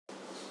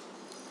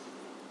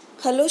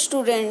Hello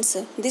students,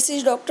 this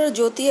is Dr.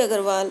 JYOTI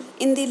AGRAWAL.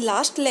 In the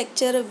last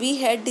lecture, we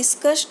had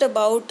discussed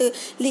about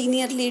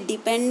linearly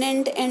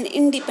dependent and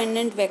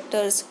independent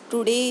vectors.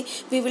 Today,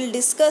 we will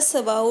discuss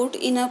about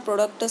inner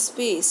product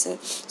space.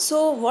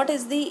 So, what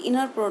is the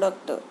inner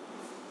product?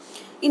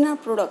 Inner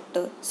product.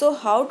 So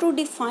how to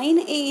define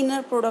a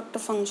inner product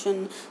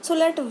function? So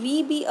let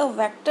V be a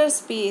vector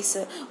space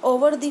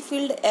over the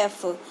field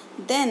F.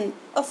 Then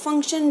a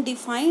function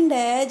defined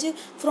as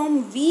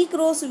from V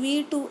cross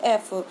V to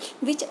F,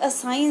 which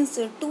assigns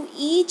to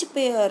each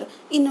pair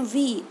in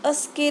V a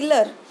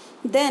scalar.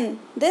 Then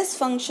this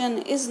function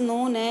is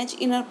known as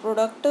inner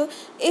product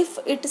if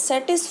it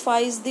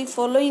satisfies the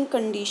following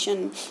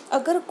condition.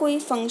 अगर कोई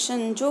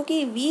function जो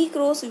कि v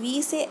cross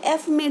v से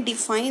f में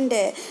defined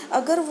है,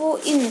 अगर वो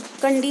इन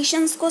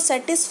conditions को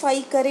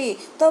सेटिस्फाई करे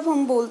तब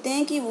हम बोलते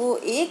हैं कि वो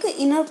एक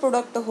इनर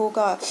प्रोडक्ट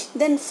होगा.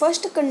 Then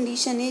first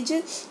condition is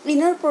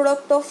inner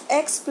product of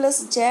x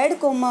plus Z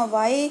coma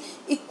Y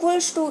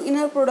equals to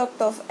inner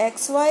product of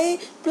x Y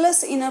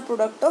plus inner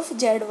product of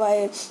Z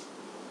Y.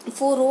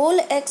 For all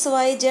x,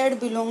 y, z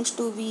belongs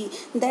to V.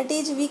 That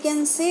is, we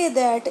can say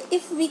that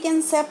if we can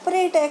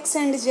separate x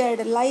and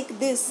z like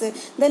this,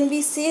 then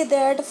we say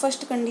that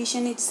first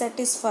condition is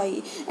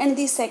satisfied. And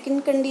the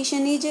second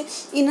condition is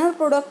inner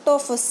product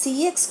of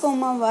cx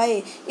comma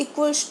y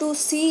equals to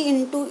c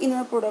into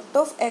inner product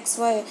of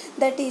xy.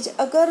 That is,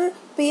 अगर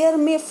pair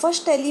में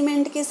first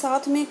element के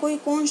साथ में कोई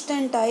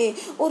constant आए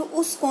और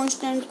उस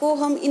constant को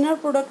हम इनर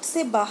प्रोडक्ट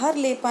से बाहर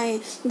ले पाएँ,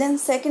 then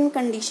second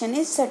condition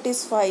is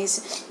satisfies.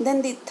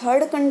 Then the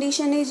third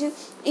condition is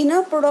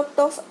inner product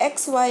of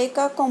x Y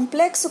का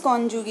complex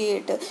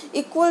conjugate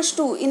equals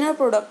to inner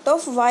product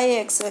of Y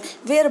x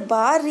where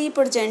bar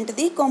represent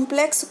the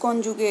complex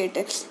conjugate.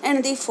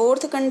 And the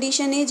fourth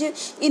condition is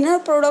inner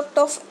product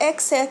of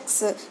x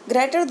x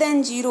greater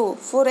than 0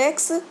 for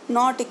x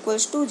not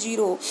equals to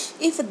 0.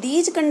 If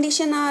these condition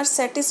are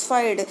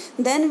satisfied,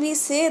 then we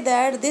say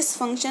that this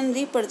function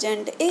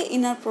represent a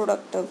inner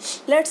product.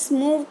 Let's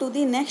move to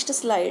the next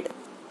slide.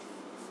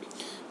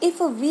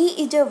 If V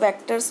is a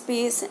vector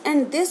space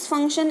and this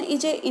function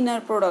is a inner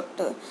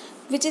product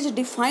which is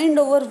defined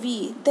over V,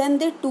 then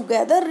they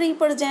together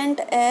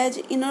represent as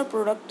inner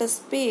product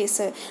space.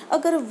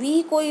 अगर V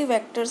कोई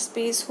vector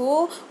space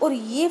हो और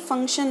ये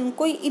function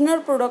कोई inner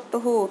product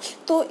हो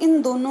तो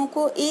इन दोनों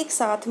को एक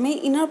साथ में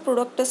इनर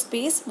प्रोडक्ट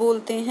स्पेस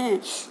बोलते हैं.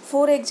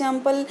 For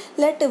example,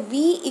 late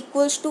V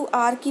equals to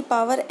R की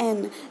power n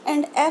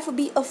and F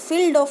be a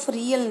field of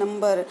real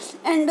number,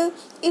 and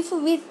if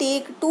we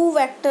take two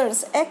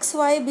vectors x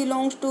y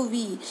belongs to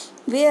V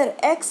where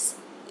x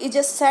is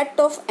a set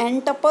of n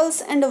tuples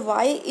and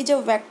y is a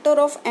vector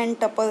of n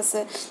tuples,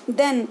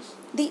 then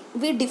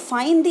we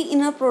define the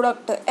inner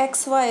product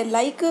xy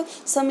like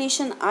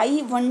summation I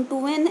 1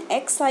 to n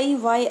xi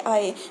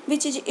yi,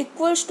 which is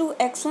equals to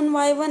x1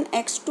 y1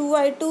 x2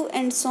 y2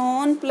 and so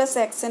on plus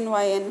xn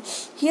yn.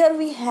 Here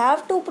we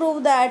have to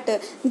prove that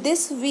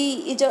this V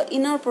is a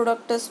inner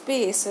product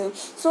space.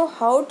 So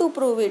how to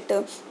prove it?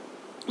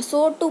 So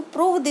to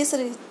prove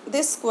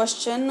this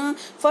question,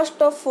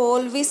 first of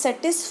all we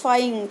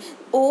satisfying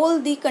all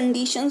the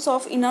conditions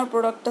of inner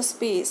product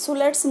space. So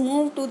let's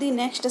move to the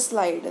next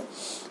slide.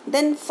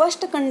 Then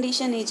first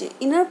condition is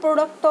inner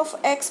product of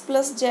x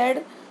plus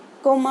z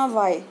comma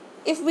y.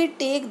 If we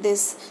take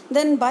this,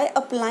 then by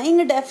applying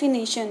a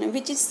definition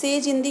which is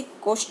says in the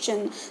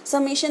question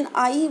summation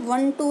I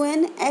 1 to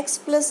n x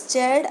plus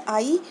z I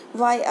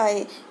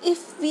yi,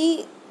 if we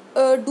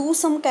do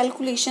some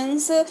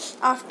calculations,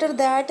 after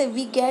that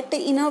we get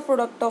inner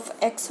product of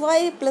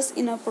xy plus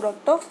inner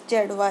product of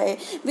zy,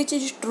 which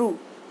is true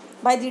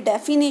by the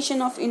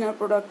definition of inner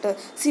product.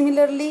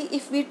 Similarly,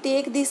 if we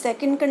take the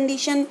second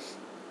condition,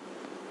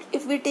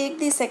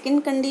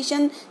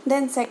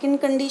 then second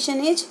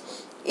condition is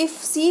if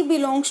C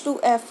belongs to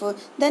F,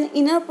 then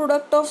inner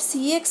product of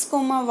Cx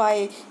comma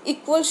y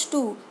equals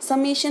to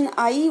summation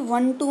I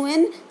 1 to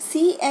n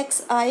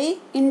Cxi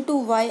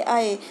into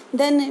yi.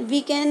 Then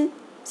we can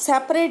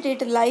separate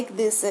it like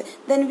this,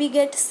 then we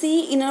get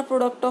C inner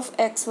product of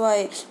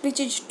xy, which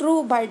is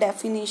true by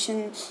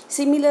definition.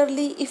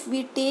 Similarly, if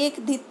we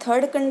take the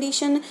third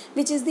condition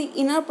which is the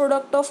inner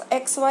product of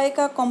xy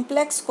का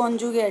complex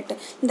conjugate,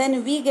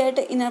 then we get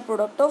inner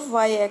product of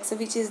yx,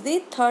 which is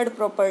the third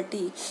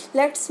property.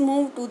 Let's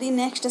move to the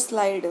next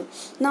slide.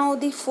 Now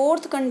the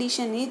fourth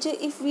condition is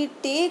if we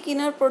take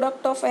inner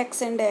product of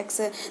x and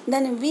x,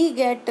 then we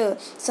get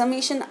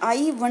summation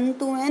I 1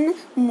 to n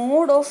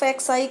mod of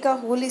xi का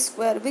whole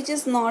square, which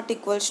is not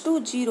equals to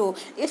 0.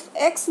 If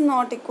x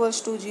not equals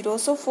to 0,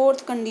 so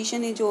fourth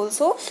condition is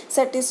also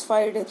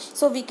satisfied.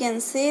 So we can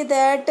say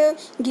that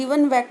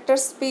given vector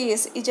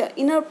space is an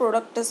inner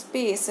product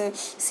space.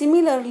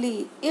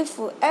 Similarly, if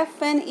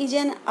Fn is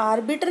an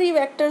arbitrary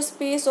vector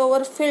space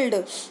over field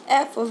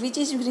F which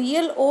is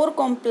real or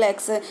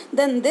complex,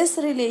 then this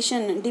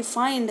relation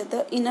defined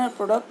the inner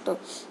product.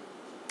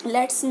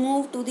 Let's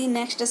move to the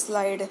next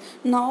slide.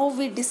 Now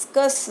we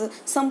discuss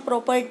some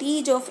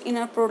properties of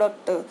inner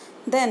product.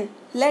 Then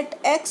let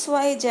x,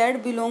 y, z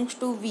belongs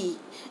to V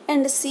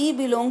and C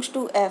belongs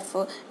to F,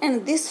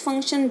 and this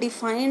function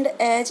defined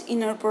as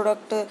inner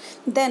product.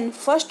 Then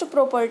first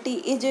property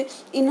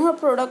is inner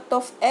product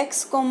of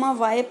x comma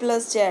y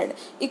plus z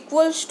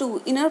equals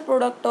to inner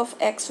product of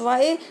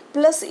xy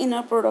plus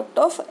inner product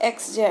of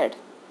xz.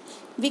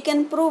 We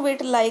can prove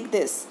it like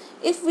this.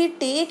 If we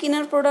take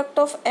inner product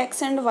of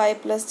x and y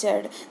plus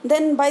z,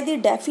 then by the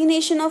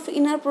definition of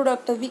inner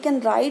product we can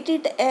write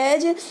it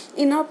as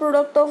inner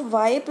product of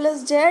y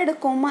plus z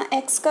comma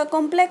x का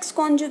complex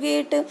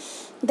conjugate.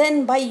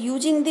 Then by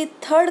using the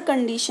third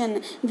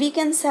condition we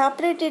can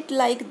separate it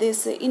like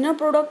this: inner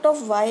product of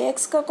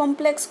yx का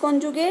complex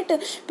conjugate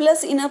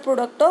plus inner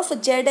product of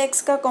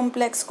zx का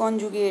complex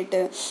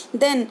conjugate.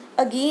 Then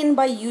again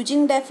by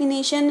using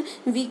definition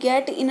we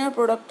get inner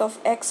product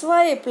of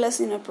xy plus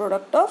inner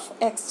product of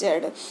xz.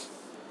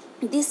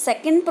 The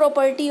second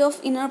property of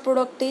inner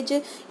product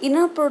is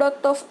inner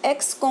product of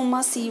x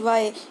comma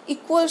cy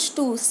equals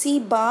to c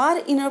bar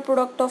inner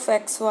product of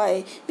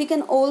xy. We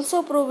can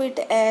also prove it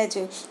as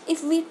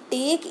if we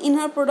take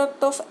inner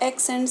product of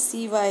x and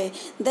cy,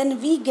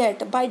 then we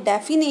get, by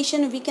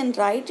definition we can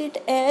write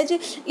it as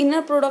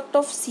inner product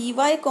of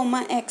cy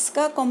comma x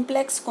का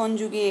complex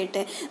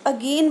conjugate.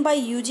 Again by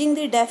using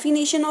the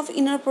definition of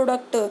inner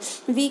product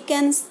we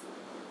can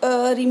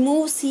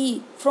remove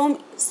c from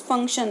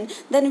function,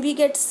 then we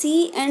get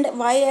c and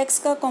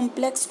yx का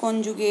complex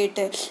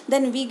conjugate,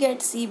 then we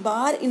get c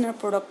bar inner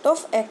product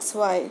of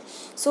xy.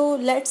 So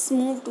let's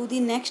move to the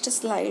next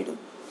slide.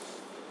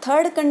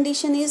 Third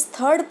condition is,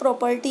 third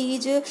property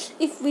is,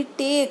 if we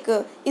take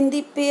in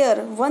the pair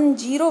 1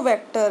 0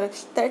 vector,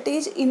 that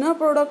is inner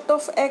product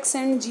of x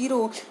and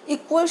 0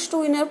 equals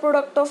to inner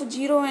product of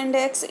 0 and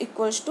x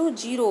equals to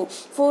 0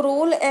 for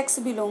all x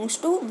belongs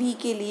to V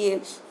के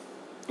लिए.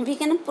 We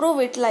can prove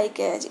it like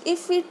as,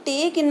 if we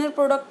take inner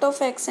product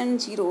of x and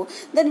 0,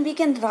 then we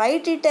can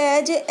write it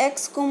as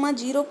x comma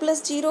 0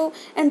 plus 0,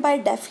 and by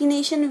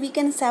definition we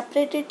can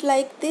separate it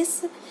like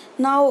this.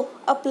 Now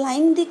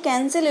applying the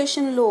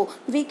cancellation law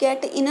we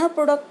get inner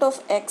product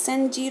of x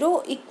and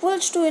 0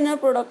 equals to inner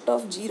product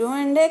of 0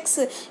 and x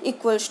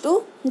equals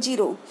to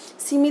 0.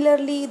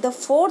 Similarly the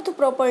fourth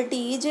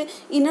property is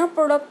inner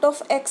product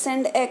of x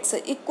and x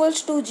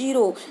equals to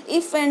 0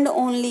 if and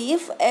only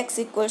if x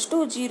equals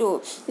to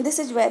 0. This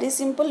is very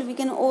simple. We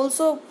can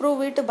also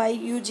prove it by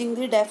using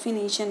the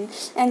definition.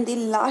 And the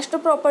last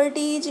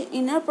property is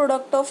inner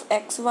product of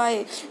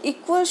xy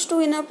equals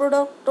to inner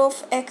product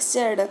of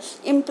xz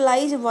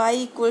implies y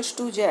equals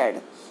to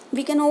z.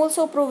 We can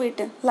also prove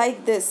it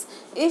like this: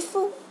 if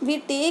we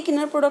take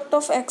inner product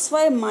of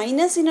xy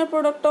minus inner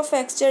product of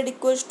xz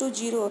equals to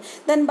 0,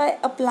 then by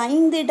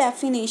applying the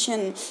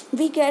definition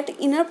we get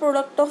inner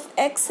product of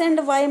x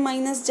and y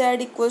minus z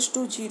equals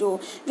to 0,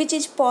 which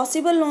is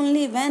possible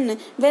only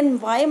when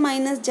y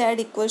minus z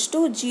equals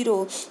to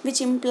 0,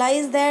 which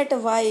implies that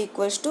y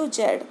equals to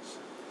z.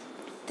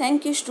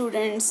 Thank you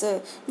students.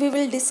 We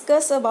will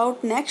discuss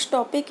about next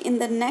topic in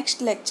the next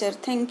lecture.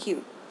 Thank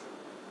you.